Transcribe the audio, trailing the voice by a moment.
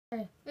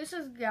this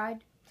is a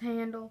guide to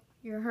handle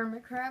your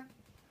hermit crab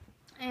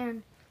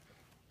and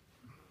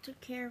to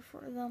care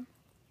for them.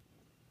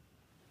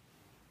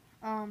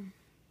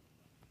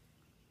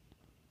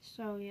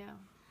 So yeah.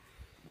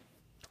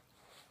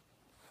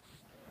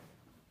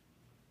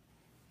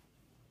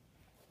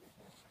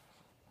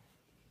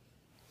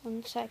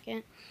 One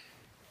second.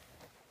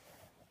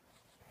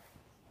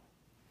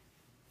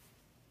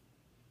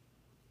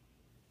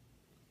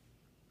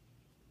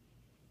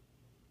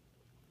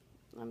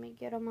 Let me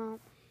get them out.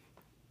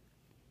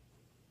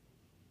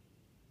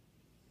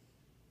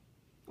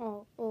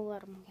 Oh, we'll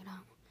let them get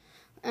out.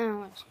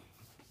 Anyways,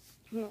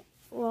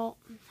 well,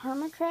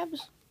 hermit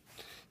crabs,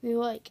 they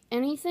like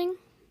anything.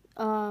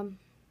 Hermit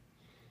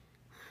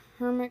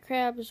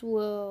crabs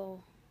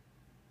will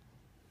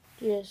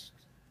just,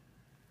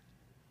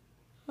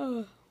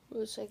 wait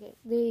a second.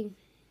 They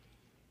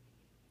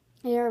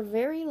are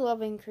very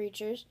loving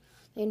creatures.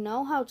 They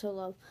know how to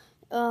love.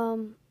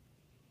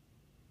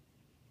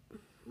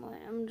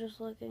 Wait, I'm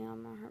just looking at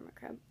my hermit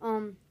crab.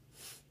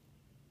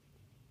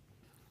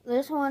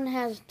 This one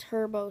has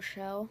turbo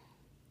shell.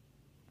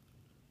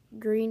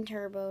 Green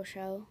turbo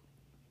shell.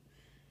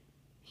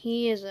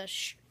 He is a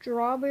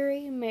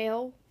strawberry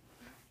male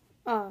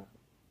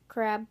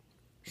crab.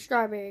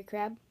 Strawberry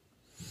crab.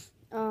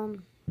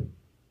 And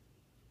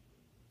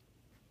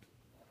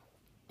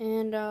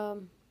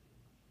it's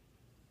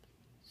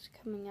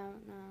coming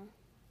out now.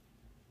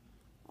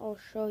 I'll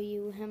show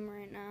you him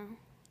right now.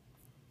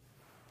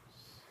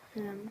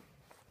 Him.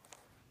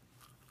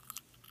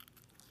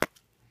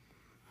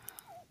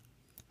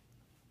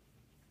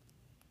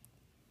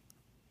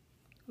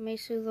 Let me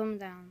soothe him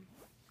down.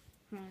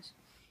 Yes.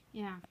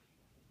 Yeah.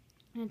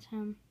 It's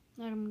him.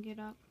 Let him get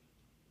up.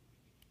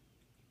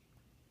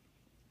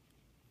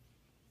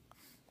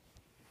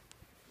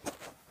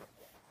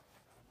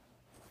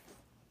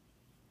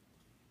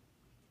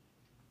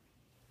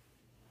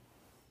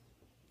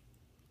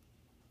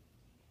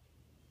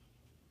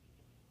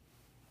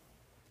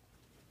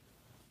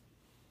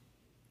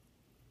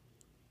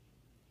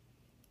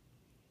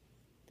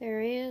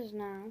 There he is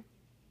now.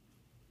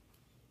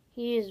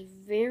 He is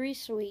very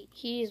sweet.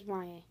 He is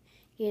Brody.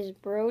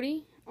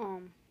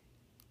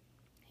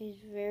 He's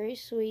very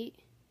sweet.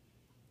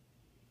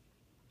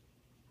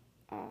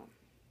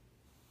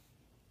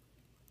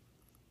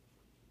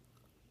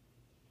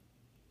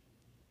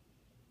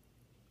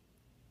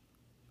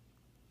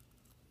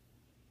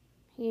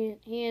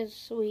 He is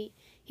sweet.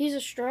 He's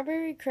a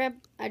strawberry crab.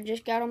 I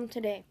just got him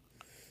today.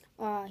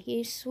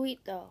 He's sweet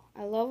though.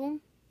 I love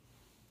him.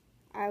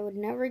 I would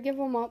never give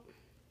him up.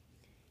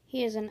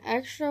 He is an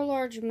extra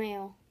large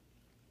male.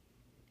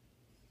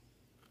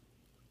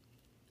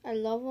 I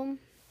love him.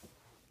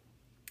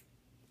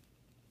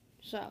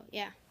 So,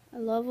 yeah. I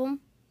love him.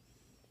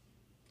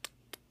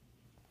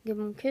 Give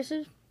him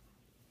kisses.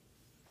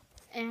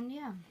 And,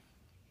 yeah.